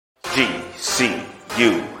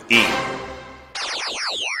GCUE.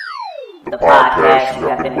 The podcast you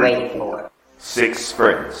have been waiting for. 6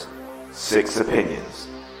 friends, 6 opinions,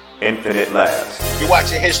 infinite laughs. You're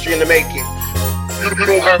watching history in the making. You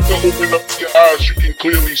don't have to open up your eyes, you can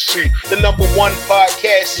clearly see. The number one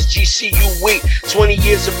podcast is GCUE. 20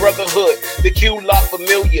 years of brotherhood. The Q La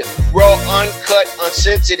Familia. Raw, uncut,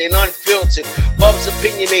 uncensored, and unfiltered. Bub's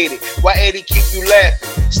opinionated. Why Eddie keep you laughing?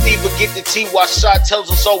 Steve will get the tea while Shot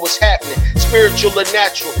tells us all what's happening. Spiritual or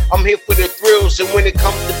natural. I'm here for the thrills. And when it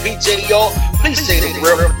comes to PJ, y'all, please say they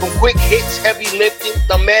real. From quick hits, heavy lifting,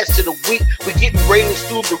 the mass to the week. We getting ratings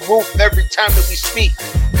through the roof every time that we speak.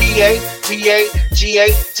 PA, GA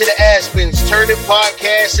to the Aspens, turning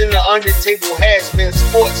podcasts into under-table has-been.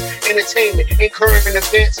 Sports, entertainment, and current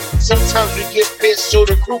events. Sometimes we get pissed, so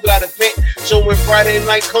the crew got a vent. So when Friday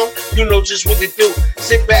night come, you know just what to do.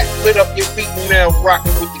 Sit back, put up your feet, and now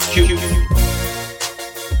rocking with the Q.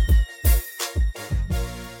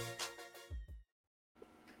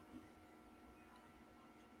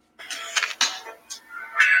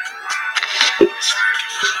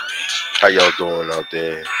 How y'all doing out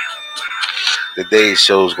there? Today's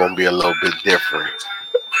show's gonna be a little bit different.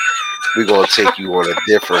 We're gonna take you on a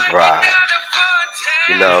different ride.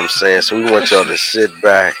 You know what I'm saying? So we want y'all to sit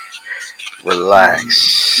back,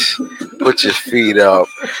 relax, put your feet up.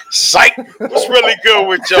 Psych! What's really good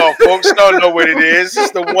with y'all, folks? Don't know what it is.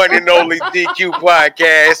 It's the one and only DQ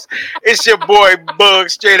podcast. It's your boy Bug,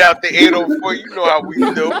 straight out the 804. You know how we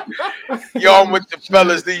do. Y'all with the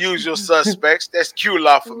fellas, the usual suspects. That's Q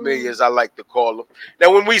La Familia, as I like to call them.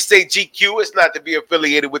 Now, when we say GQ, it's not to be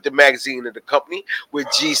affiliated with the magazine or the company, with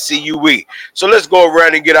GCUE. So let's go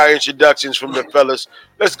around and get our introductions from the fellas.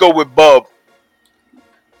 Let's go with Bub.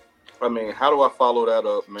 I mean, how do I follow that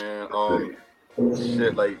up, man?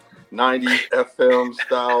 Shit, like 90s FM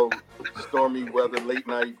style, stormy weather, late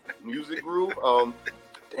night music groove.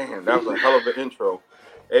 Damn, that was a hell of an intro.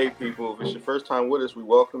 Hey, people, if it's your first time with us, we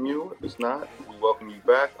welcome you. If it's not, we welcome you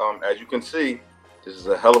back. As you can see, this is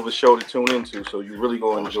a hell of a show to tune into, so you really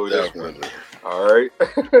gonna enjoy this one. All right.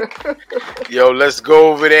 Yo, let's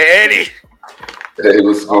go over there, Eddie. Hey,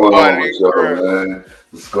 what's going on with y'all, man?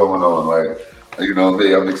 What's going on? Like, you know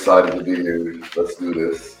me, I'm excited to be here. Let's do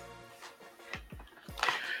this.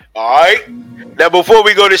 All right. Now, before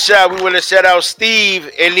we go to shot, we want to shout out Steve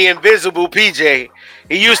and the invisible PJ.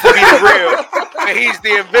 He used to be the real, and he's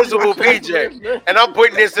the invisible PJ. And I'm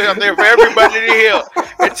putting this out there for everybody to hear.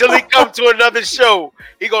 Until he comes to another show,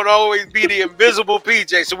 he gonna always be the invisible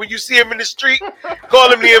PJ. So when you see him in the street,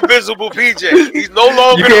 call him the invisible PJ. He's no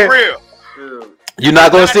longer the real. You're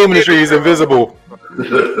not gonna see him in the street. He's invisible.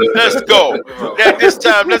 Let's go. Now this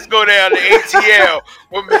time, let's go down to ATL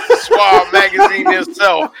with Mr. Suave Magazine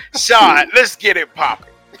himself. Shot, let's get it popping.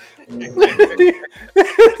 The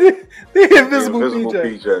invisible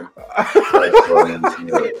PJ.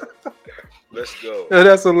 Let's go.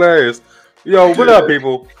 That's hilarious. Yo, what up,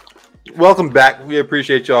 people? Welcome back. We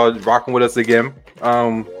appreciate y'all rocking with us again. You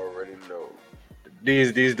already know.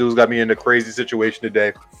 These dudes got me in a crazy situation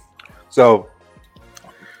today. So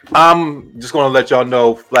I'm just going to let y'all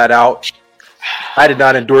know flat out, I did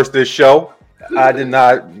not endorse this show. I did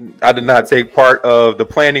not take part of the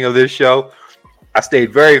planning of this show. I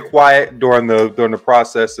stayed very quiet during the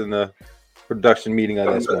process and the production meeting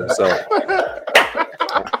of this one. So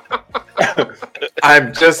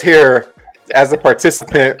I'm just here as a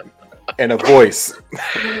participant and a voice.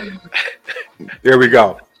 There we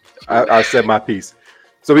go. I said my piece.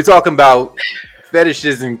 So we're talking about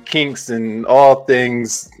fetishes and kinks and all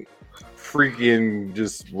things freaking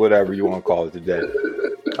just whatever you want to call it today.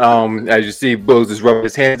 As you see, Boogs is rubbing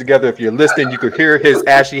his hands together. If you're listening, you could hear his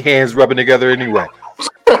ashy hands rubbing together anyway.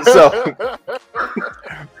 So,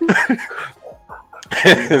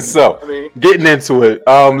 getting into it.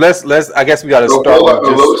 Let's. I guess we got to start with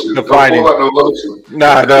just defining.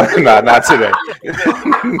 Nah, not today.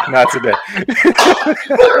 Not today.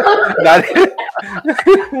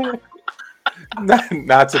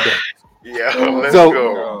 Not today. Yeah.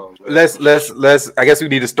 Let's. I guess we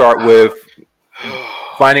need to start with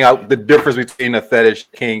finding out the difference between a fetish,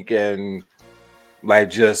 kink, and like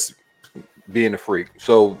just being a freak.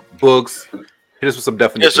 So, Books, hit us with some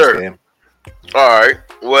definitions, yes, sir. man. All right.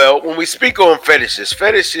 Well, when we speak on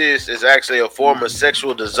fetishes is actually a form of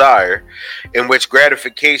sexual desire in which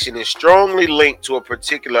gratification is strongly linked to a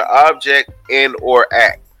particular object and or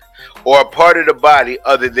act, or a part of the body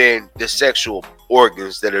other than the sexual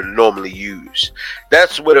organs that are normally used.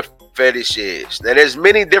 That's what a fetish is. Now, there's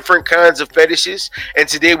many different kinds of fetishes, and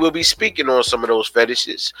today we'll be speaking on some of those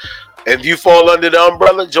fetishes. If you fall under the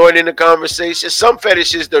umbrella, join in the conversation. Some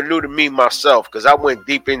fetishes they're new to me myself because I went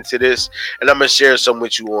deep into this, and I'm gonna share some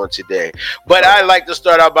with you on today. But I like to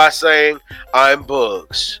start out by saying I'm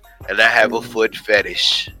Bugs, and I have a foot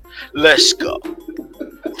fetish. Let's go.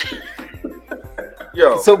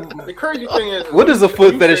 Yo, So the crazy thing is, what does a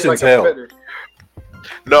foot fetish entail?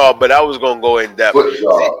 No, but I was gonna go in depth. Foot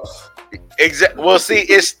jobs. Well, see,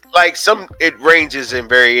 it's like it ranges in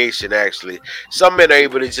variation. Actually, some men are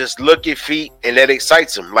able to just look at feet, and that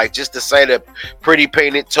excites them. Like just the sight of pretty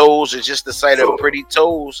painted toes, or just the sight of pretty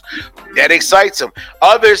toes, that excites them.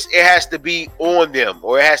 Others, it has to be on them,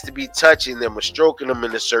 or it has to be touching them, or stroking them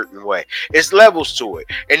in a certain way. It's levels to it,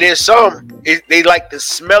 and then some they like the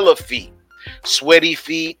smell of feet, sweaty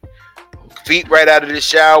feet right out of the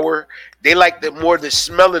shower. They like the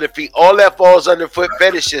smell of the feet. All that falls under foot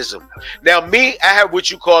fetishism. Now, me, I have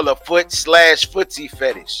what you call a foot/footsie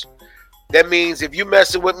fetish. That means if you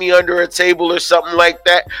messing with me under a table or something like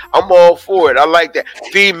that, I'm all for it. I like that.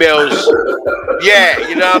 Females, yeah,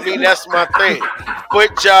 you know what I mean? That's my thing.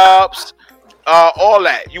 Foot jobs, all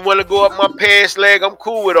that. You want to go up my pants leg? I'm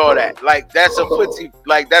cool with all that. Like that's a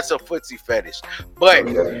footsie fetish. But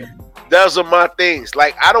those are my things.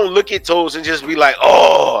 Like I don't look at toes and just be like,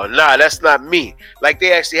 oh, nah, that's not me. Like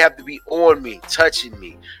they actually have to be on me, touching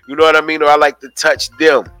me. You know what I mean? Or I like to touch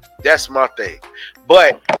them. That's my thing.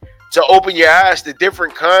 But to open your eyes to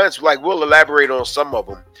different kinds, like we'll elaborate on some of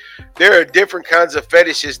them. There are different kinds of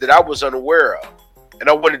fetishes that I was unaware of, and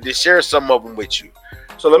I wanted to share some of them with you.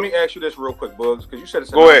 So let me ask you this real quick, Bugs, because you said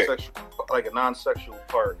it's a non-sexual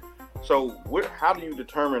part. So how do you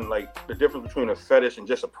determine like the difference between a fetish and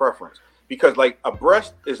just a preference? Because like a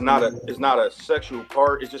breast is not a sexual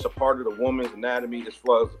part. It's just a part of the woman's anatomy as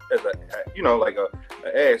far as a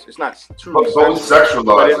ass. It's not truly Don't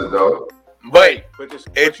sexualize it though. But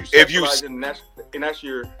if you and that's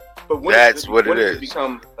your. But when that's what it is. It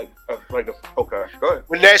become okay. Go ahead.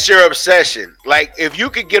 When that's your obsession, like if you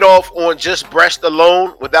could get off on just breast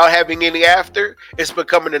alone without having any after, it's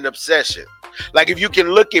becoming an obsession. Like if you can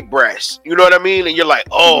look at breasts, you know what I mean, and you're like,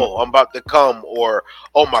 oh, I'm about to come, or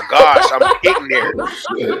oh my gosh, I'm getting there.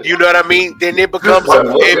 You know what I mean? Then it becomes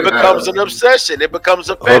an obsession. It becomes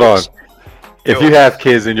a fetish. Hold on. If you have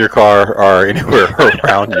kids in your car or anywhere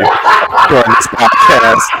around you during this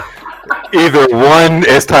podcast, either one,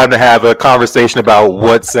 it's time to have a conversation about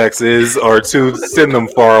what sex is, or two, send them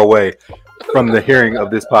far away from the hearing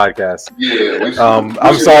of this podcast. Yeah,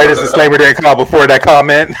 I'm sorry this disclaimer didn't come out before that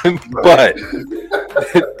comment, but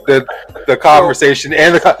the conversation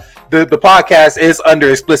and the podcast is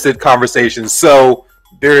under explicit conversations, so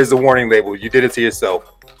there is a warning label. You did it to yourself.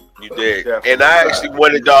 You did. And I actually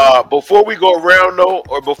wanted before we go around though,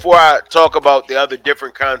 or before I talk about the other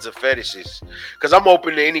different kinds of fetishes, because I'm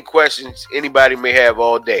open to any questions anybody may have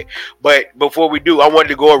all day. But before we do, I wanted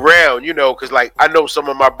to go around, because like I know some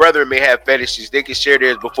of my brethren may have fetishes. They can share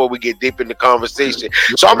theirs before we get deep in the conversation.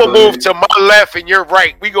 So I'm gonna move to my left and your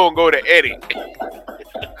right. We gonna go to Eddie.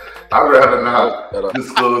 I'd rather not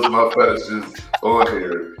disclose my fetishes on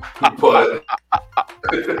here, but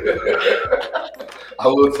I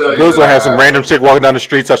will tell you. Those will have some random chick walking down the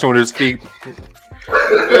street touching with his feet.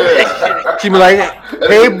 She be like,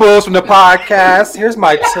 "Hey, Bulls from the podcast. Here's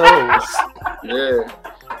my toes." Yeah.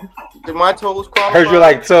 Did my toes qualify? Heard you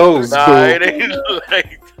like toes. Nah, cool. it ain't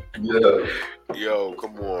like. Yeah. Yo,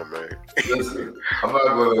 come on, man. Listen, I'm not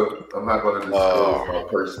gonna disclose my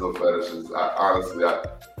personal fetishes. Honestly,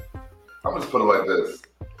 I'm just put it like this.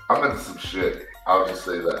 I'm into some shit. I'll just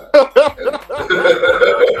say that.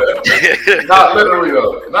 Not literally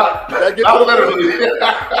though. Not literally.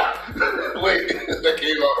 Wait, that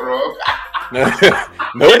came out wrong.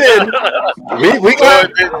 No, it didn't.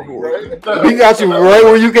 We got you right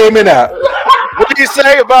where you came in at. What did you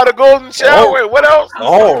say about a golden shower? What else?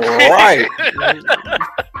 All right.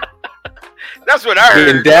 That's what I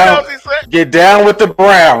heard. Get down with the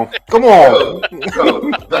brown. Come on.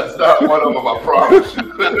 No, that's not one of them. I promise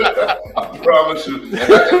you. I promise you. And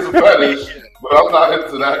that is a fetish, but I'm not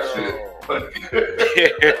into that shit.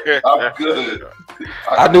 I'm good.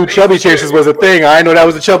 I knew chubby chasers was a thing. I didn't know that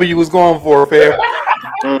was the chubby you was going for, fam.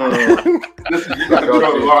 Listen, you gotta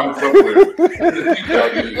draw the line somewhere.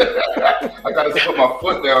 I gotta put my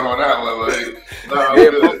foot down on that one. Like, nah,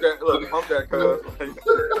 pump that, cuz.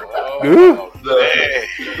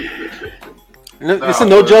 It's a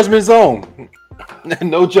no judgment zone.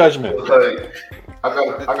 No judgment. Like, I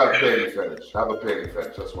got a panty fetish. I have a panty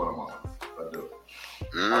fetish. That's what I'm on. I do.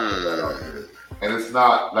 I put that out here. And it's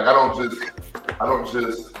not like I don't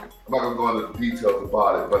just I'm not gonna go into details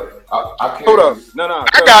about it, but I can't. Hold up, no.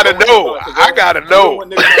 I gotta know. I gotta know.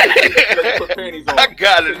 I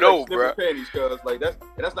gotta know, bro. Panties, cause like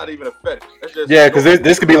that's not even a fetish. That's just because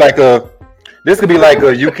this could be like a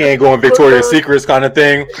you can't go in Victoria's Secrets kind of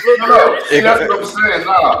thing. No, that's what I'm saying.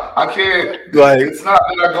 Nah, I can't. Like, it's not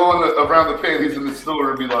that I go around the panties in the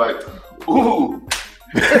store and be like, ooh.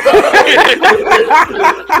 It ain't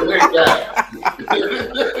that.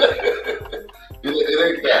 It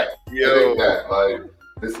ain't that. It ain't that. Like,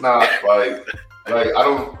 it's not like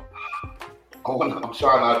I'm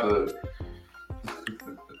trying not to.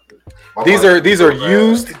 These are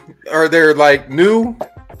used. Are they like new?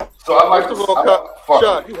 So I like First of all,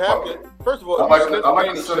 you have to. First of all, I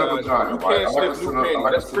like to sit up vagina. You can't sniff new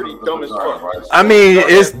panties. That's pretty dumb as fuck. Right? I mean,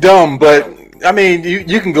 it's dumb, but I mean,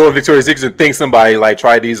 you can go to Victoria's Secret and think somebody like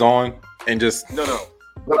tried these on and just no.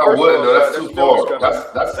 But I wouldn't. That's too far.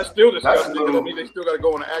 That's still disgusting. I mean, they still got to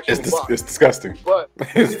go in the actual box. It's disgusting. But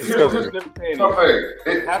it's disgusting. You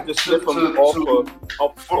have to sniff them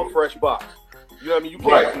off a fresh box. You know what I mean? You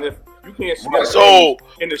can't sniff. You can't sniff.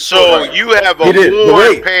 So you have a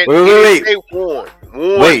worn panty.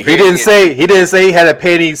 Wait, he didn't say he had a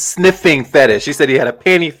panty sniffing fetish. He said he had a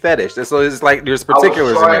panty fetish. So it's like there's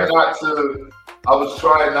particulars in there. I was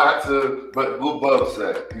trying not to, but Blue Bub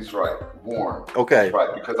said he's right. Warm. Okay. He's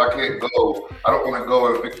right, because I can't go. I don't want to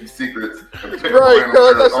go in Vicky's Secrets and pick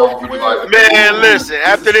that's so weird. Like, man, listen.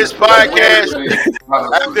 After this podcast,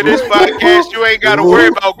 you ain't got to worry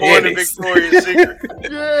about going to Victoria's Secret.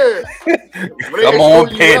 Yeah. Come on,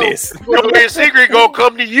 panties. Victoria's Secret gonna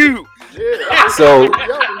come to you. Yeah. So. They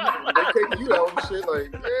take you out and shit. Like,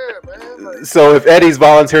 yeah, man. Like, so if Eddie's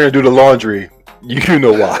volunteering to do the laundry. You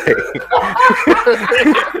know why.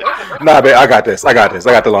 Nah, babe, I got this. I got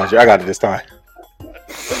the laundry. I got it this time. But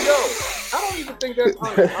yo, I don't even think that's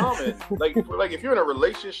uncommon. Like if you're in a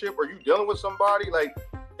relationship or you dealing with somebody, like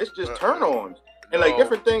it's just turn-ons. And like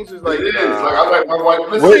different things is like it is. Like I like my wife. I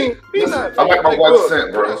like my wife's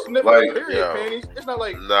scent, bro. Like panties. It's not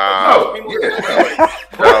like no. Like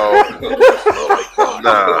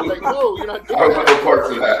no, you're not doing I want no parts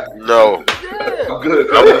of that. No. Yeah. I'm good,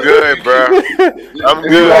 bro. I'm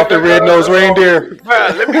good. Off the red-nosed reindeer.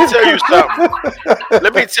 Man, let me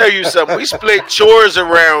tell you something. We split chores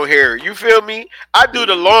around here. You feel me? I do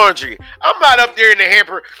the laundry. I'm not up there in the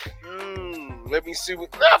hamper. Let me see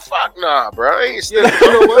what. Nah, bro. I ain't sniffing.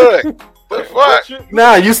 You know what? But fuck.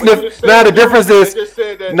 Nah, you sniff. Nah, the difference is.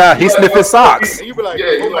 Nah, he sniffing socks. And you be like,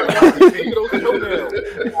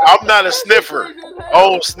 I'm not a sniffer. I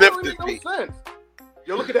don't sniff the feet.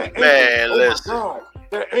 Yo, look at that ankle. Man, listen. My God.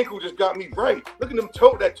 That ankle just got me right. Look at them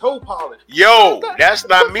that toe polish. Yo, that's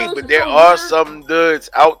not me, but there are some dudes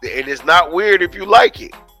out there, and it's not weird if you like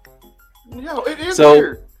it. Yo, it is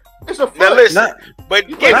weird. It's a now listen, but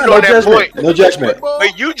getting on that point, no judgment.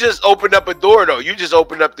 But you just opened up a door, though. You just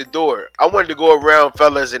opened up the door. I wanted to go around,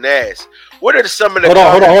 fellas, and ask, what are some of the? Hold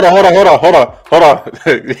on.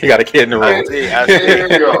 You got a kid in the room.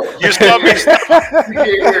 You saw me. I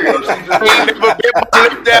ain't never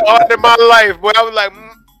been that hard in my life, but I was like,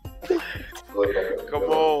 come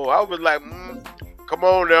on. I was like, come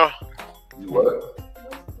on now. What?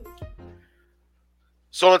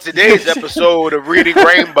 So on today's episode of Reading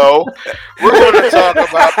Rainbow, we're going to talk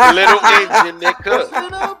about the little engine that cooks.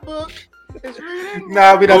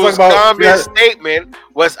 Nah, we don't talk about. Common statement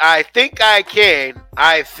was, "I think I can.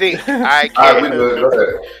 I think I can."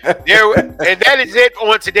 And that is it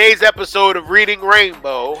on today's episode of Reading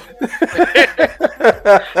Rainbow. For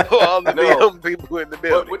all the young people in the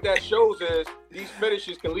building. But what that shows is these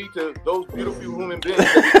fetishes can lead to those beautiful human beings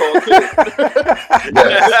that we call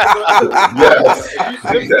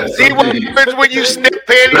kids. Yes. See what happens when you snip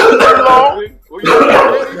panties for too long? When you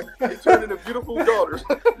snip panties, they turn into beautiful daughters.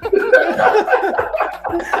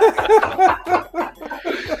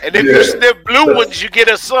 And if you snip blue ones, you get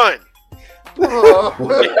a son.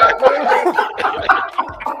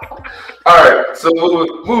 All right, so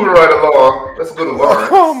moving right along. Let's go to Lawrence.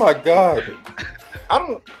 Oh my God. I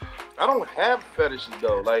don't have fetishes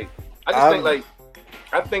though. Like I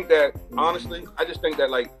think that honestly, I just think that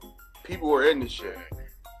like people are in this shit.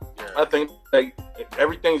 I think like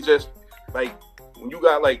everything's just like when you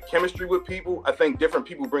got like chemistry with people, I think different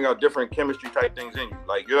people bring out different chemistry type things in you.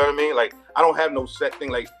 Like, you know what I mean? Like, I don't have no set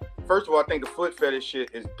thing. Like, first of all, I think the foot fetish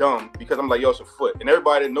shit is dumb because I'm like, yo, it's a foot. And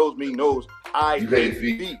everybody that knows me knows I hate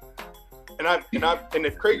feet. And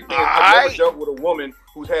the crazy thing is I've never dealt with a woman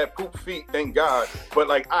who's had poop feet, thank God. But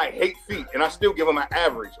like, I hate feet, and I still give them an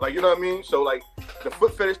average. Like, you know what I mean? So like, the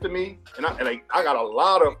foot fetish to me, and I got a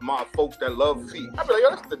lot of my folks that love feet. I be like,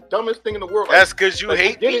 yo, that's the dumbest thing in the world. That's because you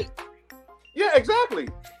hate feet. Yeah, exactly.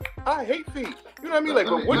 I hate feet. You know what I mean? Like,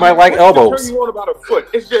 but what, You might like what elbows. turn you on about a foot?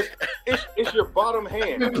 It's just it's your bottom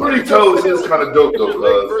hand. Pretty toes is kind of dope It's your though,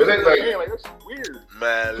 leg cuz. It versus ain't your like hand. Like, that's weird.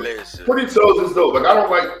 Man, listen. pretty toes is dope. Like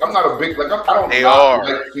I'm not a big like I don't They not are.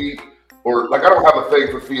 like feet or like I don't have a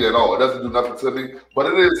thing for feet at all. It doesn't do nothing to me. But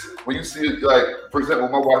it is when you see it like for example,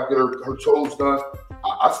 when my wife get her toes done,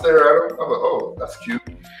 I stare at them. I'm like, oh, that's cute.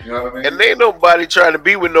 You know what I mean? And ain't nobody trying to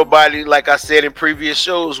be with nobody, like I said in previous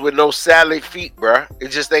shows, with no salad feet, bruh. It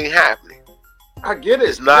just ain't happening. I get it.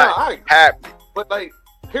 It's not happening. But like,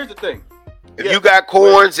 here's the thing. If you got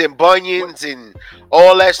corns and bunions and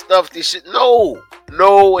all that stuff, this shit, no.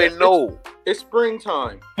 It's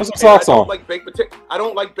springtime. Put some socks I don't on. like baked potato. I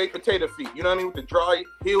don't like baked potato feet. You know what I mean? With the dry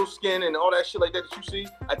heel skin and all that shit like that you see.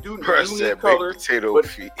 I do need color. Potato but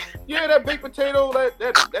feet. yeah, that baked potato,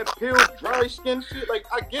 that peeled dry skin shit. Like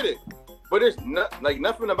I get it, but it's not like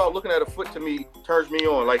nothing about looking at a foot to me turns me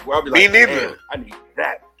on. Like where I'll be Me like, neither. "Man, I need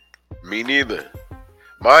that. Me neither.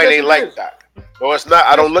 Mine Yes, ain't it like is. that. No, it's not.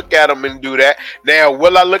 I don't look at them and do that. Now,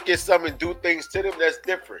 will I look at some and do things to them? That's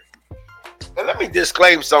different. And let me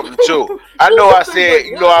disclaim something too. I know I said,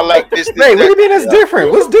 I like this. Hey, what do you mean it's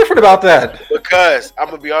different? What's different about that? Because I'm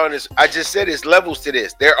gonna be honest, I just said it's levels to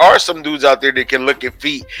this. There are some dudes out there that can look at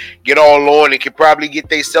feet, get all on, and can probably get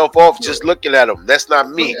themselves off just looking at them. That's not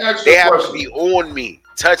me. They have to be on me,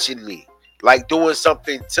 touching me, like doing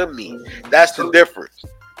something to me. That's the difference.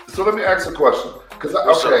 So let me ask a question. Because,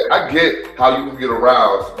 I get how you can get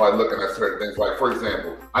aroused by looking at certain things. Like, for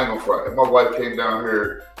example, I ain't gonna front. If my wife came down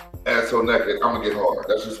here asshole naked, I'm gonna get hard.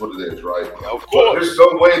 That's just what it is, right? Of But course. there's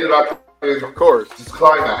no way that I can, Of course. just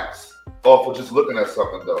climax off of just looking at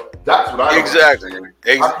something, though. That's what I don't Exactly.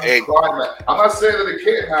 understand. I can climax. I'm not saying that it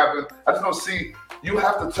can't happen. I just don't see, you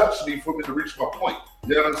have to touch me for me to reach my point.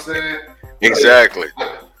 You know what I'm saying? Exactly.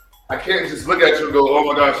 I can't just look at you and go, "Oh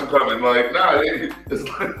my gosh, I'm coming." Like, nah,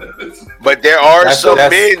 it's But there are That's- some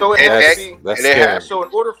that's- men, So it and has that, to be- That's and it scary. has, So in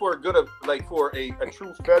order for a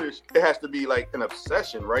true fetish, it has to be like an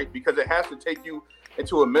obsession, right? Because it has to take you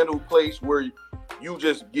into a mental place where you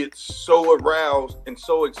just get so aroused and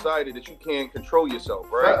so excited that you can't control yourself,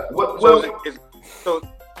 right? So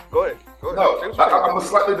go ahead. No, I'm gonna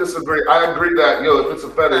slightly disagree. I agree that if it's a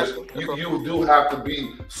fetish, you do have to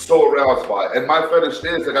be so aroused by it. And my fetish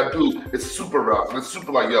is it's super aroused. And it's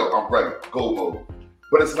super like, I'm ready, go mode.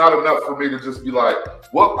 But it's not enough for me to just be like,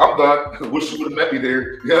 well, I'm done. Wish you would have met me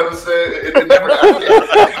there. You know what I'm saying? It never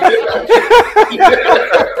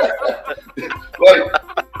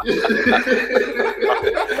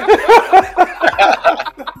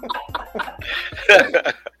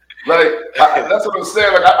that's what I'm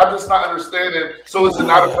saying. Like, I'm just not understanding. So is it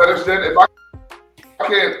not a fetish then? If I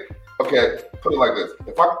can't, okay, put it like this.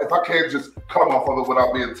 If I can't just come off of it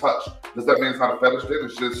without being touched, does that mean it's not a fetish then?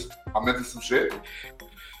 It's just, I'm into some shit?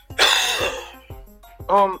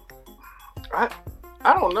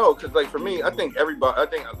 I don't know, because like for me, I think a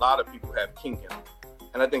lot of people have kink in them,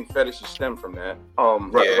 and I think fetishes stem from that.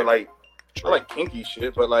 But like, I like kinky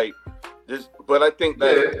shit, but like this, but I think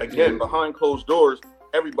that again, behind closed doors,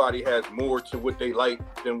 everybody has more to what they like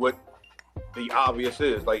than what the obvious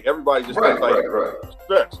is. Like everybody just thinks like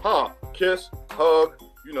sex, kiss, hug,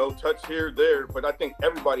 touch here, there. But I think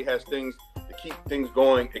everybody has things to keep things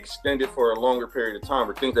going extended for a longer period of time,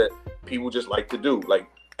 or things that people just like to do, like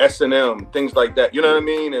S&M, things like that. You know what I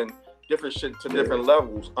mean? And different shit to different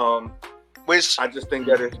levels. which I just think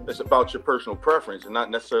that it's about your personal preference and not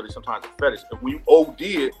necessarily sometimes a fetish. If when you OD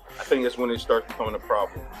it, I think that's when it starts becoming a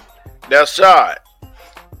problem. now, Shad,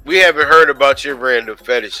 we haven't heard about your random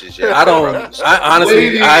fetishes yet. I've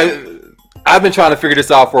been trying to figure this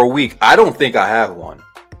out for a week. I don't think I have one.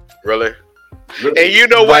 Really? And you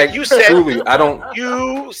know what? You said truly, I don't.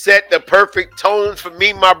 You set the perfect tone for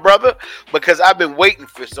me, my brother, because I've been waiting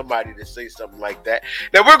for somebody to say something like that.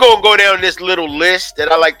 Now we're gonna go down this little list that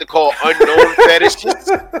I like to call unknown fetishes.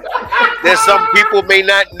 That some people may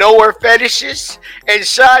not know are fetishes. And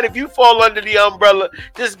Shad, if you fall under the umbrella,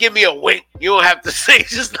 just give me a wink. You don't have to say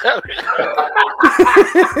just let me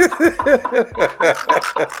know.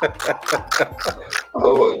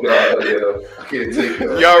 Oh my God, I can't take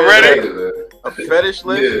it. Y'all ready? A fetish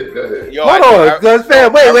list? Yeah, go ahead. Yo, Hold on,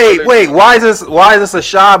 fam. Wait. Why is this a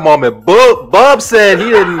shy moment? Bub said he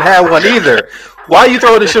didn't have one either. Why you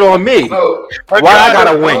throwing this shit on me? No, Why I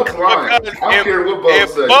gotta wink?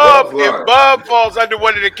 If Bub falls under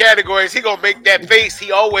one of the categories, he gonna make that face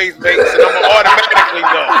he always makes, and I'm gonna automatically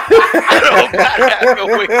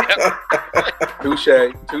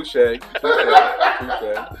know. Touche.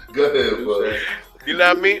 Go ahead, bud. You know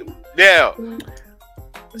what I mean? Now,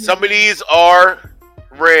 some of these are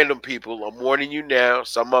random people. I'm warning you now.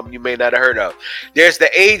 Some of them you may not have heard of. There's the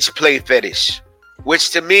age play fetish,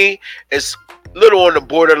 which to me is a little on the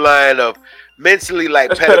borderline of mentally like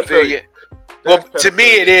That's pedophilia. Well, to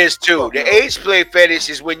me, it is too. Fuck The no. age play fetish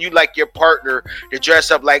is when you like your partner to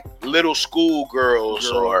dress up like little school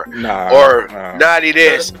girls or Nah. naughty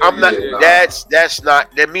this. I'm not. Yeah, nah. That's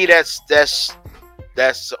not. To me,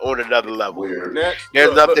 that's on another level. Weird. Next,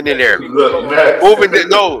 There's nothing in there. Look, next.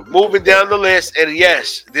 Moving down the list, and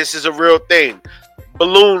yes, this is a real thing.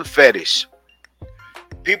 Balloon fetish.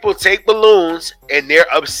 People take balloons and they're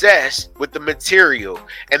obsessed with the material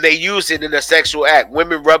and they use it in a sexual act.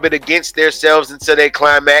 Women rub it against themselves until they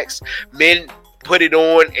climax. Men put it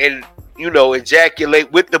on and,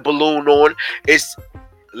 ejaculate with the balloon on. It's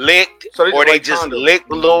licked, So they just or they like just condoms. lick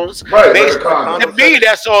balloons. Right, Basically, like a to condom. me,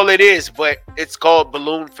 that's all it is, but it's called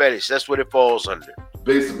balloon fetish. That's what it falls under.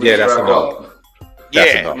 Basically, Yeah, that's strap enough. up.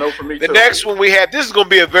 That's Yeah. enough. No for me The too. next one we have, this is going to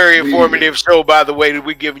be a very informative show, by the way, that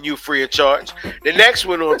we're giving you free of charge. The next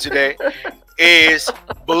one on today is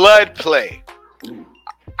blood play.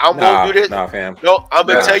 I'm going to do this. Nah, fam. No, I'm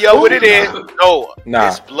going to Nah. tell y'all what it is. No, Nah.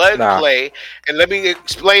 it's blood Nah. play. And let me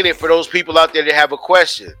explain it for those people out there that have a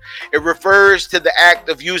question. It refers to the act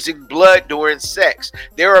of using blood during sex.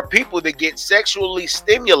 There are people that get sexually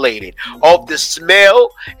stimulated off the smell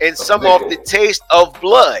and some off the taste of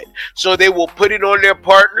blood. So they will put it on their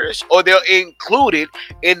partners or they'll include it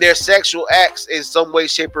in their sexual acts in some way,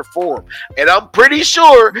 shape, or form. And I'm pretty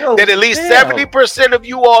sure that at least 70% of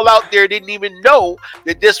you all out there didn't even know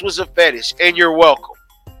that this was a fetish, and you're welcome.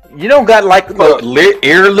 You don't got like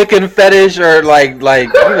ear licking fetish or like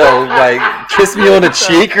kiss me on the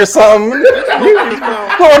cheek or something. You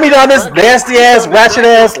want me down this nasty ass, ratchet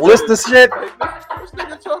ass list of shit? This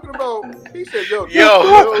nigga talking about, he said, yo,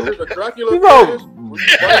 Yo. there's a Dracula You know,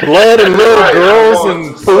 fetish. blood and little girls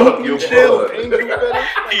and Suck poop. your Chill, blood. angel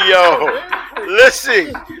fetish. Yo,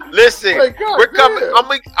 listen. Like, God We're coming. damn.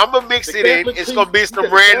 I'm gonna mix The it in. Catholic It's gonna be priest- some the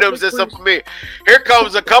Catholic randoms and some priest- familiar. Here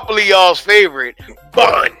comes a couple of y'all's favorite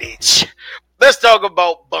bondage. Let's talk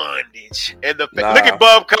about bondage and the Nah. look at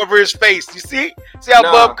Bub cover his face. You see how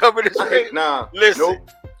Nah. Bub covered his I face? hate, nah. Listen. Nope.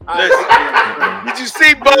 I Listen. hate Did you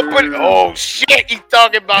see Bub put? Oh shit! He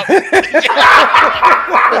talking about.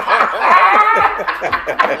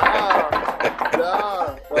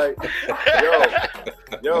 Nah, like,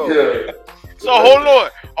 yo. Yeah. So hold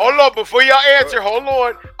on. Before y'all answer, hold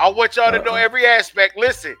on. I want y'all to know every aspect.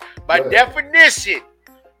 Listen, by definition,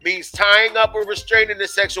 means tying up or restraining the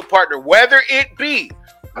sexual partner, whether it be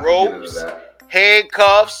I can get into ropes, that.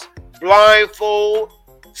 handcuffs, blindfold,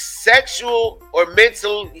 sexual or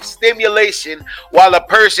mental stimulation while a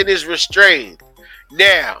person is restrained.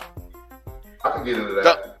 Now, I can get into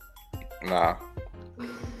that. Nah.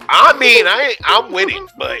 I mean, I'm with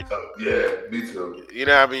it, but Yeah, me too. you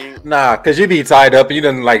know what I mean? Nah, cause you be tied up and you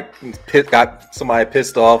done like got somebody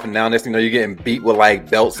pissed off and now next thing you know you're getting beat with like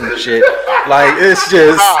belts and shit. Like it's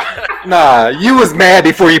just nah. You was mad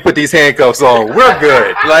before you put these handcuffs on. We're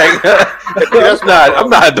good. Like I'm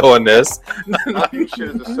not doing this. I view shit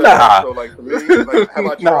as a setup. Nah. So, like, for me, like, have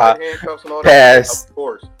I tried Nah. handcuffs and all Pass. that? Of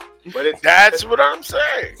course. But it's That's what I'm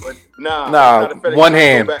saying. But nah, Nah, it's not a fetish. one Go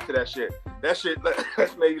hand. back to that shit. That shit,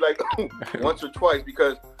 that's maybe like once or twice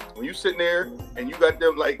because when you sitting there and you got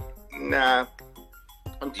them like, nah,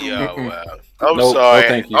 I'm too. Yo, Mm-mm. well, I'm No, sorry. no,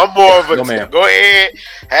 thank you. I'm more of a No, ma'am. go ahead,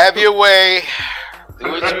 have your way, do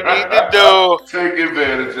what you need to do. Take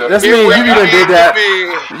advantage of That's it. me. You Where be done you did need to that.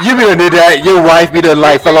 be. You be done did that. Your wife be done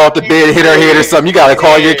like fell off the bed, hit her head or something. You gotta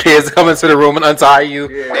call your kids to come into the room and untie you.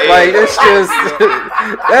 Yeah. Like it's just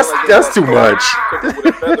that's too much. With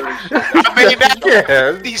a feather and shit. I mean,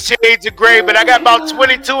 Yeah. these shades are gray, but I got about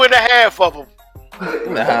 22 and a half of them.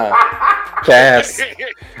 Nah. Pass.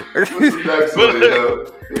 What's the next one, yo?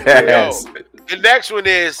 Pass. The next one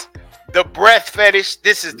is the breath fetish.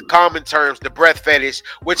 This is the common terms, the breath fetish,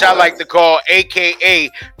 which I like to call AKA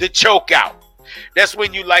the choke out. That's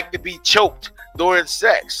when you like to be choked during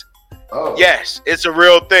sex. Oh. Yes, it's a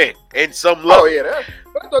real thing. In some level. Oh yeah,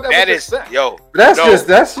 but I thought that That was is just sex. yo. That's no, just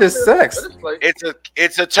sex. But it's like,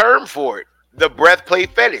 it's a term for it. The breath play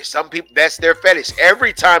fetish. Some people that's their fetish.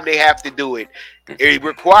 Every time they have to do it, they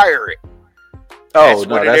require it. Oh That's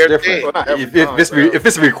no, one of that's their different. things. Well, not every If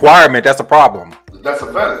it's a requirement, that's a problem. That's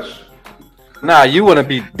a fetish. Nah, you want to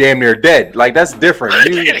be damn near dead. Like that's different.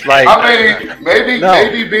 You like I mean, maybe No.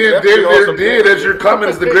 maybe being That's dead awesome. dead as you're coming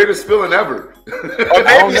is the greatest feeling ever. Or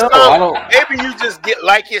I don't maybe know. I don't. maybe you just get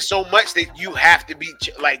like it so much that you have to be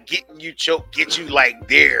like getting you choked, get you like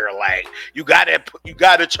there, like you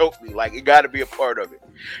gotta choke me, like it gotta be a part of it.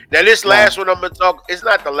 Now this last one I'm gonna talk. It's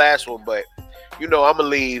not the last one, but I'm gonna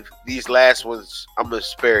leave these last ones. I'm gonna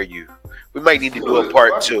spare you. We might need to do a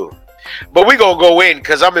part 2. But we're going to go in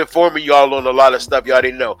because I'm informing y'all on a lot of stuff y'all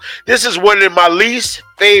didn't know. This is one of my least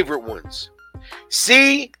favorite ones.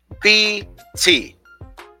 CBT.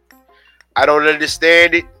 I don't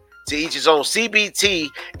understand it. To each his own. CBT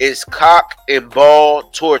is cock and ball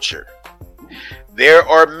torture. There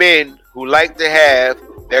are men who like to have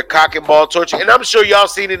their cock and ball torture. And I'm sure y'all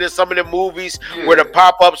seen it in some of the movies where the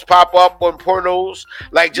pop-ups pop up on pornos,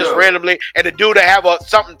 like just randomly. And the dude to have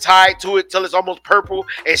something tied to it till it's almost purple.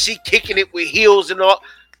 And she kicking it with heels and all.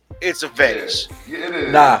 It's a fetish. Yeah, it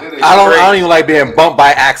is. Nah, it is. I don't even like being bumped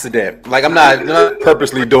by accident. Like I'm not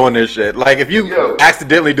purposely doing this shit. Like if you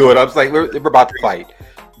accidentally do it, I'm just like we're about to fight.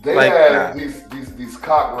 They like, have these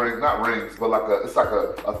cock rings, not rings, but it's like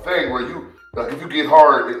a thing where you like if you get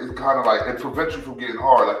hard, it's kind of like it prevents you from getting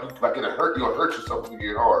hard. Like it'll hurt yourself when you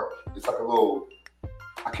get hard. It's like a little.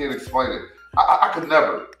 I can't explain it. I could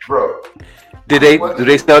never, bro. Do they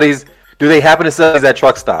sell these? Do they happen to sell these at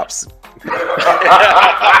truck stops?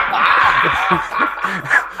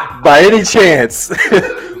 By any chance? I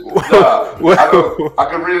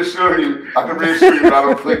can reassure you. That I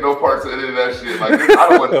don't click no parts of any of that shit. Like I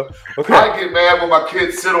don't want. Okay. I get mad when my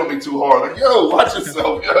kids sit on me too hard. Like, yo, watch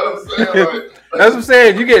yourself. You know what I'm saying? That's what I'm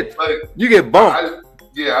saying. You get bumped. I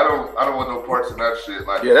don't want no parts of that shit.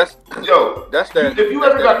 Like, that's that. If you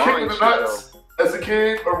ever got kicked in the nuts as a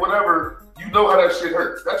kid or whatever. You know how that shit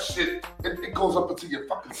hurts. That shit, it goes up into your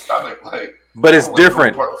fucking stomach. Like, but it's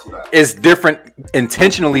different. It's different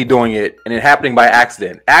intentionally doing it and it happening by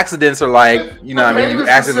accident. Accidents are like, you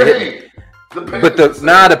accidentally hit me. But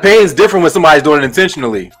the pain's different when somebody's doing it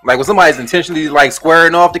intentionally. Like when somebody's intentionally like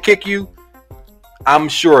squaring off to kick you, I'm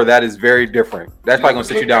sure that is very different. That's probably gonna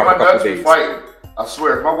sit you down for a couple of days. I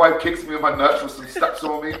swear, if my wife kicks me in my nuts with some steps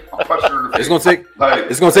on me, I'll punch her in the face.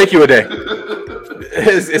 It's gonna take you a day.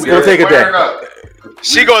 It's gonna take a day.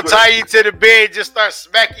 She gonna tie you to the bed and just start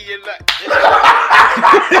smacking your nuts.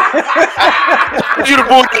 You the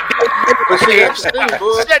boy. But see, that's the thing,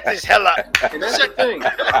 bro. Shut this hell up. And that's the thing.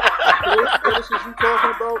 This is you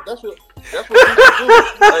talking about. That's what people do.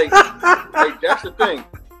 Like that's the thing.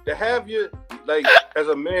 To have you like as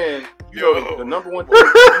a man, the number one thing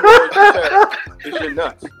you always protect is your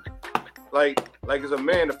nuts. Like as a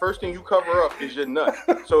man, the first thing you cover up is your nuts.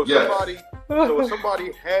 So if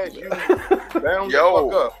somebody has you bound the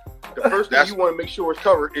fuck up, the first thing you want to make sure is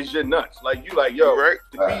covered is your nuts. Like you like, yo, right?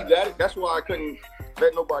 To be that, that's why I couldn't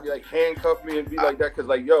let nobody like handcuff me and be like that. Cause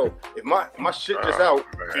like, yo, if my shit just out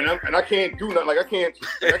and I can't do nothing, like I can't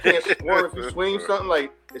swerve if you swing something,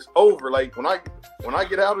 like it's over. Like when I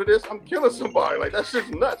get out of this, I'm killing somebody. Like that's just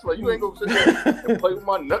nuts. Like you ain't gonna sit there and play with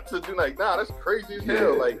my nuts and do like, nah, that's crazy as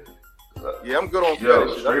hell. Like, yeah, I'm good on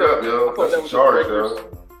fetish. Straight up, yo. That's a charge, yo.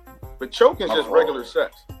 But choking's just regular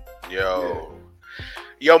sex. Yo,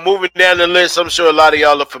 moving down the list, I'm sure a lot of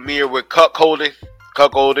y'all are familiar with cuckolding.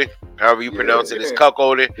 Cuckolding, however you pronounce it, it's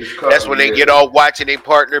cuckolding. That's when they get all watching their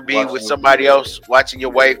partner be with somebody else, watching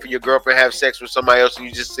your wife or your girlfriend have sex with somebody else, and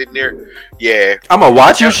you just sitting there. Yeah, I'm gonna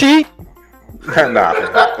watch you cheat. Nah.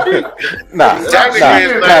 That's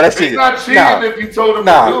cheating. It's not cheating if you told him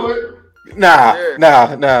to do it. No.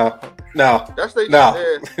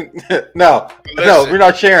 We're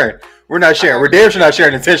not sharing. We're damn sure not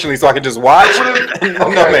sharing intentionally so I can just watch.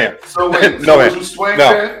 No, man. So wait, would you swing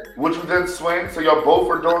then? Would you then swing? So y'all both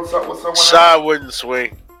are doing something with someone else? Shy wouldn't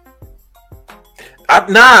swing.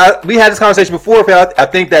 We had this conversation before. I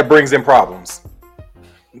think that brings in problems.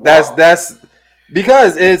 That's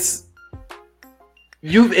because it's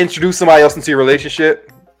you've introduced somebody else into your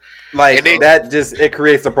relationship. Like that just it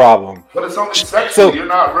creates a problem. But it's only sexual. So, you're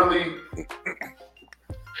not really.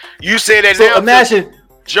 You say that so now. Imagine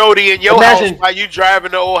Jody in your house while you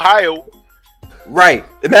driving to Ohio. Right.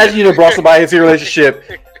 Imagine you done brought somebody into your relationship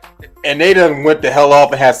and they done went the hell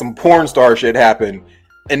off and had some porn star shit happen.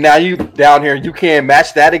 And now you down here, you can't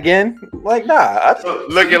match that again? Like, nah.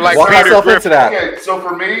 Looking like Peter Griffin. Into that. Okay, so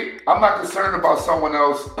for me, I'm not concerned about someone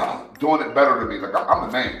else doing it better than me. Like, I'm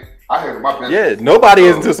the man. I handle my business. Yeah, nobody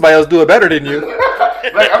is until somebody else do it better than you.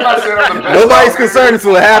 Like, I'm not saying I'm the best. Nobody's concerned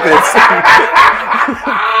until it happens.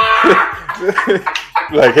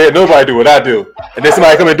 Like, hey, nobody do what I do. And then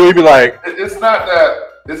somebody come and do it, be like... It's not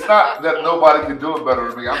that nobody can do it better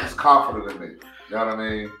than me. I'm just confident in me. You know what I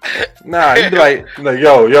mean? Nah, you be like,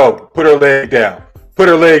 yo, put her leg down. Put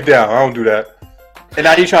her leg down. I don't do that. And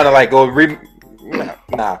now you trying to like go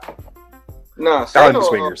Nah. So I know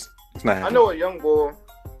swingers. It's not happening. I know a young boy.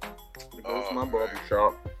 He goes to my barber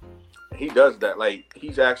shop. He does that. Like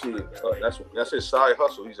he's actually that's his side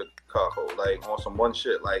hustle. He's a cuckold. Like on some one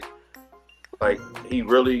shit. Like he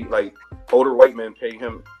really like older white men pay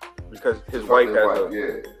him because his wife has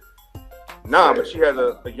but she has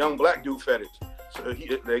a young black dude fetish. So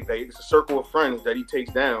it's a circle of friends that he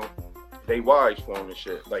takes down. They wives for him and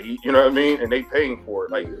shit. Like, you know what I mean? And they paying for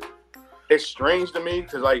it. Like, it's strange to me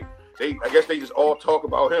because like I guess they just all talk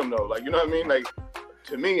about him though. Like, you know what I mean? Like,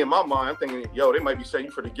 to me in my mind, I'm thinking, yo, they might be saying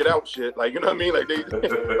you for the get out shit. Like, you know what I mean? Like they,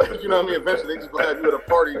 like, you know what I mean? Eventually they just gonna have you at a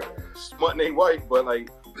party smutting their wife, but like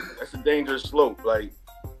that's a dangerous slope. Like,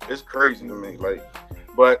 it's crazy to me. Like,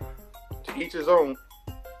 but to each his own.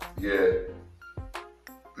 Yeah.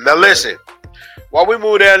 Now listen, while we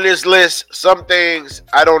move down this list, some things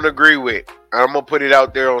I don't agree with. I'm gonna put it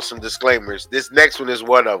out there on some disclaimers. This next one is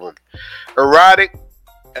one of them. Erotic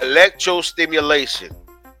electrostimulation.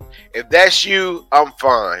 If that's you, I'm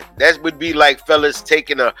fine. That would be like fellas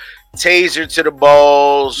taking a taser to the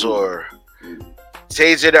balls, or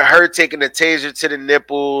taser to her taking a taser to the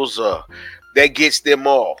nipples, or that gets them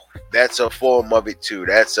off. That's a form of it too.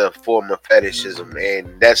 That's a form of fetishism,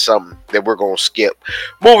 and that's something that we're gonna skip.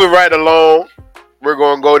 Moving right along, we're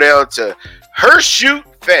gonna go down to her shoot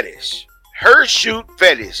fetish. Her shoot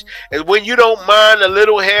fetish is when you don't mind a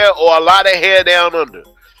little hair or a lot of hair down under.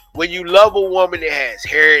 When you love a woman that has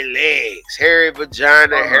hairy legs, hairy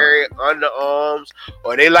vagina, hairy underarms,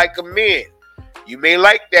 or they like a man, you may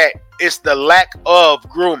like that. It's the lack of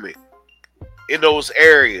grooming in those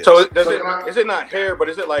areas. So is it not hair, but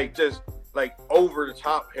is it like just like over the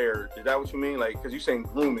top hair? Is that what you mean? Like, because you're saying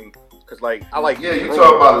grooming. Because like I like you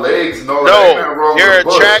talk about legs and all that.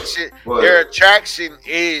 No, their attraction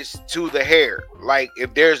is to the hair. Like,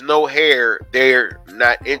 if there's no hair, they're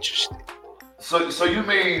not interested. So you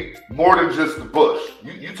mean more than just the bush?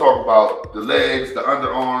 You talk about the legs, the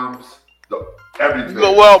underarms, the everything.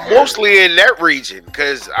 Well, mostly in that region,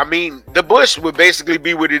 because I mean the bush would basically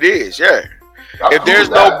be what it is. Yeah. If there's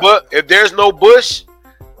no bush,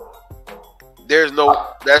 there's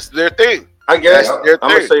no. That's their thing. I guess I'm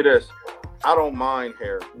gonna say this. I don't mind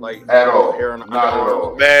hair, like at all. Hair on the not at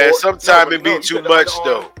all. Man, sometimes it be too much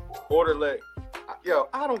though. Or the leg. Yo,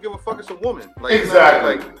 I don't give a fuck. It's a woman. Like,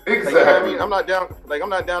 exactly. Exactly. You know what I mean? I'm not down. Like, I'm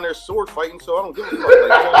not down there sword fighting, so I don't give a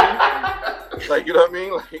fuck. Like, you know what I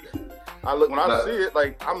mean? Like, you know what I mean? Like, when I see it,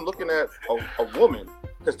 like, I'm looking at a woman.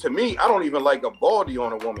 Because to me, I don't even like a baldy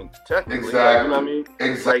on a woman. Technically, exactly. Like, you know what I mean?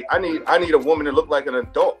 Exactly. Like, I need a woman to look like an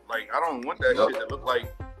adult. Like, I don't want that shit to look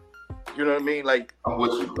like. You know what I mean? Like, I'm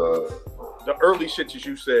with you, cuz. The early shit that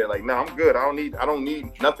you said, like, nah, I'm good. I don't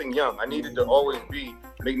need nothing young. I need it to always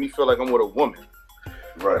make me feel like I'm with a woman.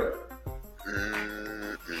 Right.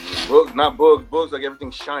 Bugs, not bugs. Bugs like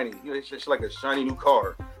everything's shiny. You know, it's just like a shiny new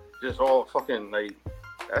car. Just all fucking like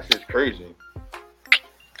that shit's crazy.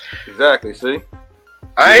 Exactly. See.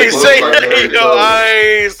 I ain't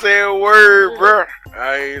say a word, bro.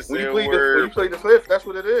 I ain't say a word. When you play the fifth, that's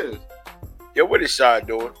what it is. Yo, what is Shaw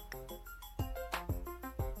doing?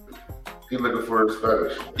 He's looking for his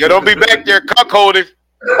fetish. Yo, don't be back there cuckolding.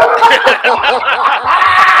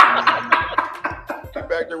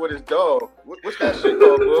 Back there with his dog. What's that shit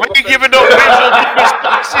called, bro? What you giving no visual?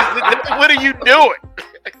 What are you doing?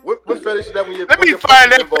 What fetish is that when you? Let me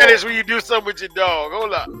find that fetish when you do something with your dog.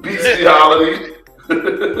 Hold up. Bestiality.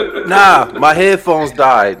 Nah, my headphones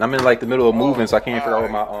died. I'm in like the middle of moving, so I can't figure out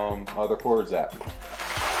where my other cords at.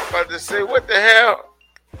 I'm about to say, what the hell?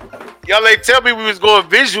 Y'all ain't tell me we was going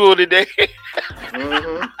visual today.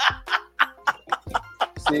 Mm-hmm.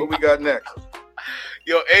 See what we got next.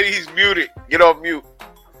 Yo, Eddie's muted. Get off mute.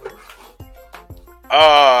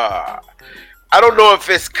 I don't know if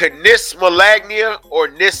it's canismalagnia or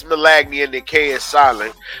nismalagnia, and the K is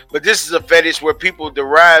silent, but this is a fetish where people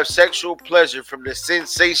derive sexual pleasure from the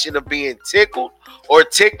sensation of being tickled or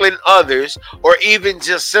tickling others, or even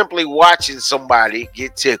just simply watching somebody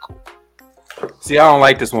get tickled. See, I don't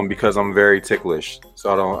like this one because I'm very ticklish,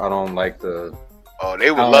 so I don't like the. Oh,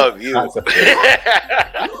 they would love you.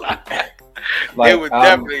 Like, they would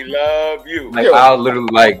definitely love you. Like, I'll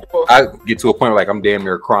literally I get to a point where like I'm damn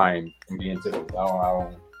near crying and being tickled. I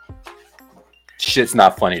don't. Shit's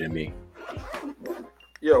not funny to me.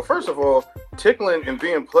 Yo, first of all, tickling and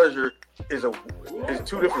being pleasure is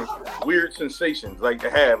two different weird sensations. Like to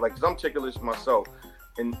have, like, cause I'm ticklish myself,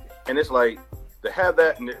 and it's like to have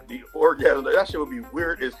that and the orgasm. That shit would be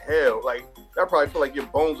weird as hell. Like that probably feel like your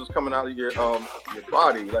bones was coming out of your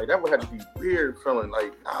body. Like that would have to be weird feeling.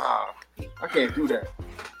 Like I can't do that.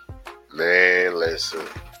 Man, listen.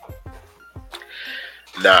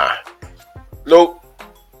 Nah. Nope.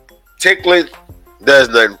 Tickling does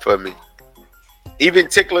nothing for me. Even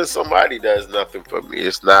tickling somebody does nothing for me.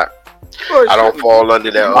 It's not. I don't fall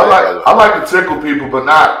under that. I like to tickle people, but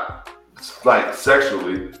not Like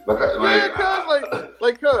sexually, cuz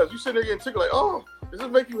you sitting there getting tickled, like, oh, does this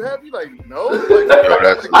make you happy? Like, no. Like,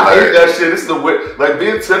 I hate that shit. It's the way, like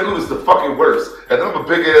being tickled is the fucking worst. And I'm a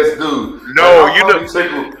big ass dude. No, like, you know.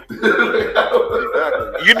 Tickled.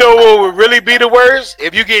 Exactly. You know what would really be the worst?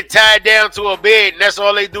 If you get tied down to a bed and that's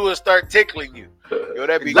all they do is start tickling you. Yo,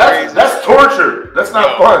 that'd be crazy. That's torture. That's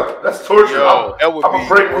not fun. That's torture. Yo, I'm gonna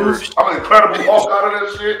break loose. I'm an incredible Hulk out of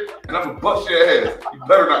that shit, and I'm gonna bust your ass. You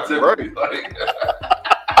better not tickle me. Like,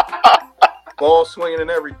 ball swinging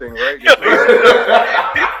and everything, right?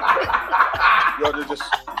 Yo, they're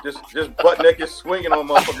just butt naked swinging on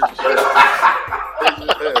motherfuckers.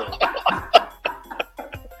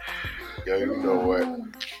 Yo, you know what?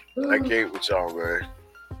 I can't with y'all, man.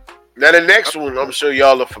 Now the next one I'm sure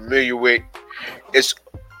y'all are familiar with. It's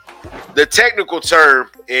the technical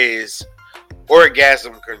term is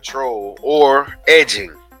orgasm control or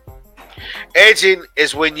edging. Edging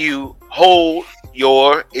is when you hold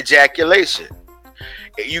your ejaculation.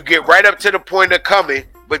 You get right up to the point of coming,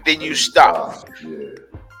 but then you stop.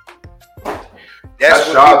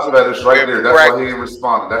 That's Shaw's fetish right there. That's why he ain't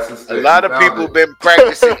responding. That's his thing. A lot of people have been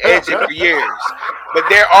practicing edging for years, but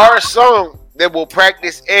there are some that will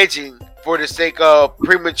practice edging for the sake of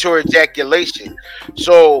premature ejaculation.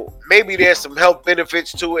 So maybe there's some health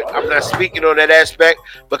benefits to it. I'm not speaking on that aspect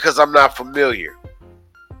because I'm not familiar.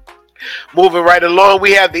 Moving right along,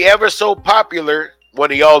 we have the ever so popular,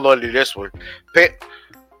 one of y'all under this one, the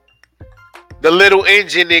little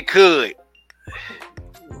engine that could.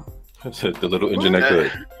 The little engine that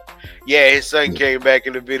could. Yeah, his son came back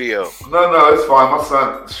in the video. No, it's fine. My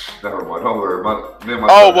son, never mind. Don't worry. Me and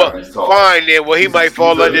my son fine then. Well, he might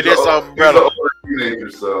fall under this umbrella. Teenager,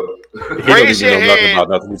 so. Raise your hand.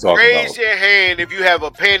 Raise your hand if you have a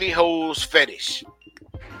pantyhose fetish.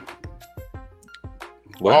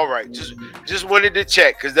 What? All right, just wanted to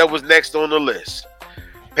check because that was next on the list.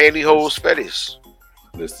 Pantyhose fetish.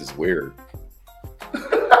 List is weird.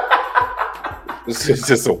 This is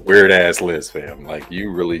just a weird ass list, fam. Like you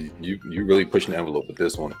really pushing the envelope with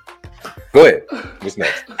this one. Go ahead. What's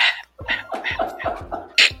next?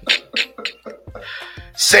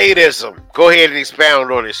 Sadism. Go ahead and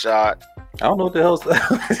expound on it, Shad. I don't know what the hell's that.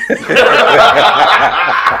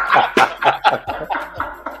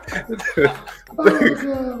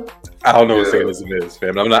 I don't know what sadism is,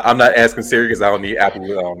 fam. I'm not asking Siri because I don't need Apple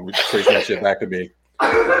tracing that shit back to me.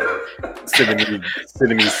 Sending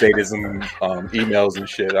me sadism emails and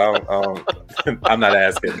shit. I'm not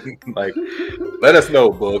asking. Like, let us know,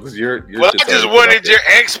 Bugs. You're well, I just wanted your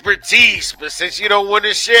expertise, but since you don't want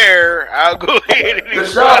to share, I'll go ahead and. The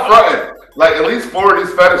shot fronting. Like at least 4 of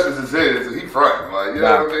these fetishes is his, and he fronting. Like you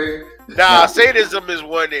know what I mean. Nah, sadism is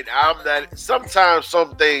one that I'm not. Sometimes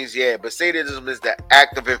some things, yeah, but sadism is the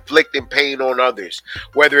act of inflicting pain on others,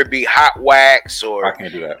 whether it be hot wax or I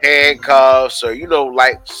can't do that. handcuffs or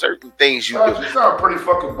like certain things you do. You sound pretty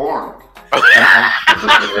fucking boring.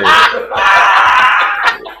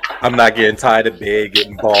 I'm not getting tied to bed,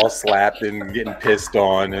 getting ball slapped, and getting pissed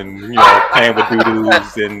on, and playing with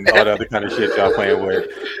doo-doos and all the other kind of shit y'all playing with.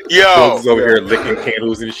 Bugs over here licking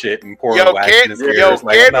candles and shit and pouring wax in his ears.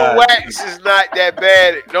 Candle wax is not that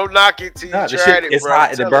bad. Don't knock it till you tried it, it's bro.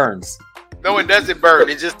 hot and it burns. No, it doesn't burn.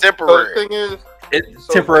 It's just temporary. So the thing is, it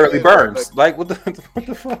temporarily burns. Like what the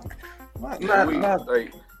fuck?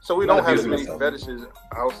 So we don't have as many fetishes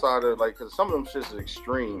outside of because some of them shits is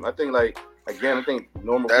extreme. I think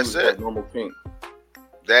normal. That's it. Normal pink.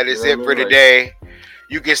 That is it for today.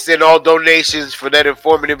 You can send all donations for that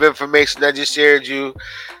informative information I just shared you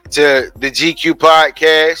to the GQ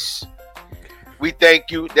podcast. We thank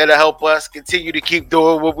you. That'll help us continue to keep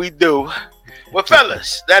doing what we do. Well,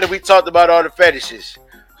 fellas, now that we talked about all the fetishes.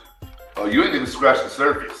 Oh, you ain't even scratched the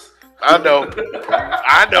surface. I know.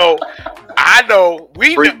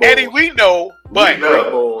 We know, Eddie. We know, but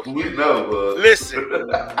we know. Listen,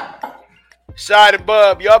 Shad and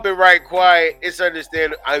Bub, y'all been right quiet. It's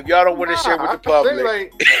understandable. If y'all don't want to share with the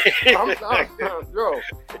public, I'm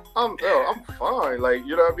fine. Like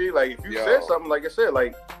you know what I mean. Like if you said something, like I said,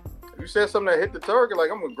 like if you said something that hit the target, like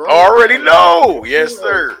I'm a grown. Already know, yes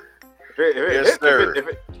sir. Yes sir.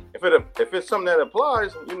 If it's something that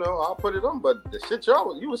applies, I'll put it on. But the shit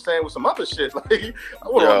you was saying was some other shit. Like I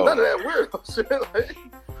want none of that weird shit. Like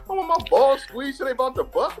I want my balls squeezed. They about to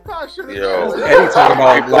bust. What kind of shit is that? Eddie talking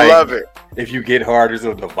about love it. If you get hard, there's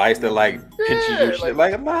a device that pinches your shit.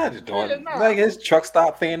 Like I'm not doing like his truck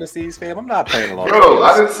stop fantasies, fam. I'm not playing along. Bro,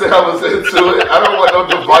 I didn't say I was into it. I don't want no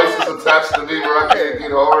devices attached to me where I can't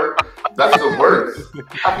get hard. That's the worst.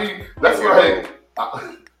 I mean, that's like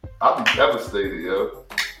I'll be devastated, yo.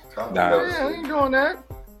 I ain't doing that.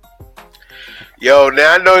 Yo,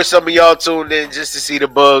 now I know some of y'all tuned in just to see the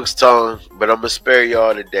Bugs tongue, but I'm gonna spare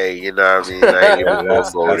y'all today. You know what I mean? I ain't even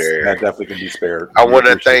gonna go there. That definitely can be spared. I want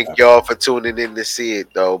to thank y'all for tuning in to see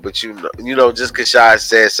it, though. But you know, just because Shy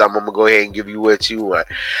said something, I'm gonna go ahead and give you what you want.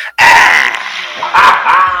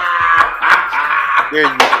 There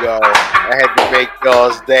you go. I had to make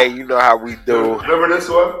y'all's day. You know how we do. Remember this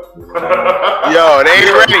one? Yo, they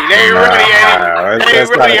ain't ready. They ain't ready. They ain't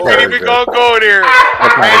ready. I ain't even gonna go there.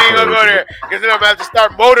 I ain't gonna go there. Because then I'm about to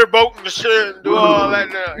start motorboating the shit and do all that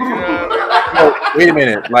now. You know what I mean? Wait a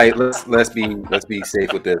minute. Like, let's be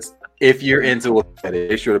safe with this. If you're into a fetish,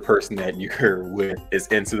 make sure the person that you're with is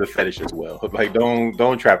into the fetish as well. Like,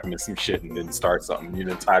 don't trap them in some shit and then start something. You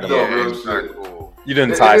didn't tie them up. You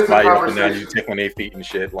didn't tie somebody up and now you take on their feet and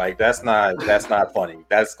shit. Like, that's not funny.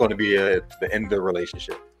 That's going to be the end of the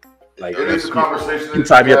relationship. Like, it is a conversation. You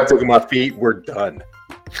tie me up to my feet, we're done.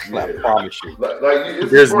 I promise you.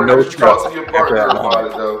 There's no trust to your partner about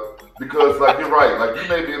it though, because like you're right. Like you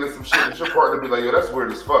may be into some shit, and your partner be like, "Yo, that's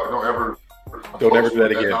weird as fuck. Don't ever do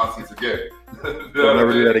that again. Nonsense again. Don't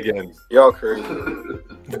ever do that again. Y'all crazy. don't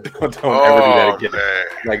ever do that again. Man.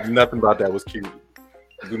 Like nothing about that was cute.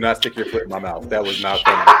 Do not stick your foot in my mouth. That was not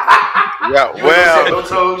funny. Yeah, well, no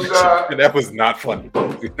toes, that was not funny.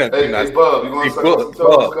 Hey, Bub, you want to suck some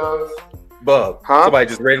toes, guys? Bub, somebody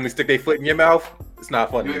just randomly stick their foot in your mouth. It's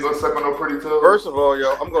not funny. You ain't gonna suck on no pretty toes? First of all,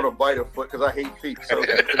 yo, I'm gonna bite a foot because I hate feet. So I'm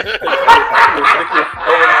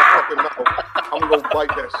gonna bite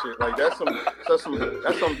that shit. Like that's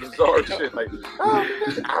some bizarre shit. Like,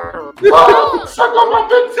 suck on my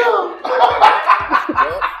big toe.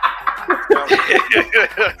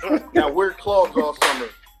 Now wear clogs all summer.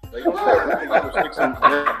 Like, don't stick some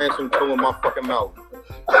ransom toe in my fucking mouth.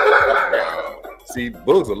 See,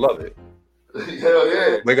 Bugs will love it. Hell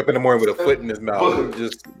yeah! Wake up in the morning with a foot in his mouth.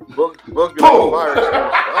 Just Bugs be like a virus.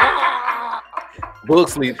 Bug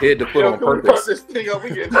sleep hid the foot on purpose. This thing up, we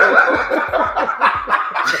get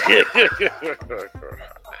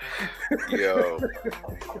Yo,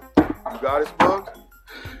 you got it, Bugs?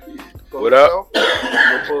 What up?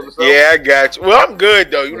 Yeah, I got you. Well, I'm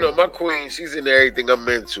good though. You know, my queen, she's in everything I'm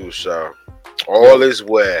into, so all is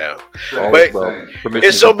well. But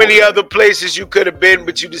there's so many other places you could have been,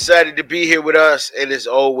 but you decided to be here with us. And as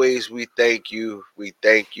always, we thank you. We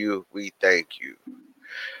thank you. We thank you.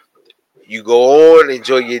 You go on,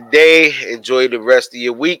 enjoy your day, enjoy the rest of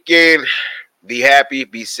your weekend. Be happy,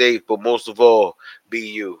 be safe, but most of all, be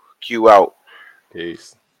you. Q out.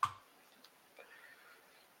 Peace.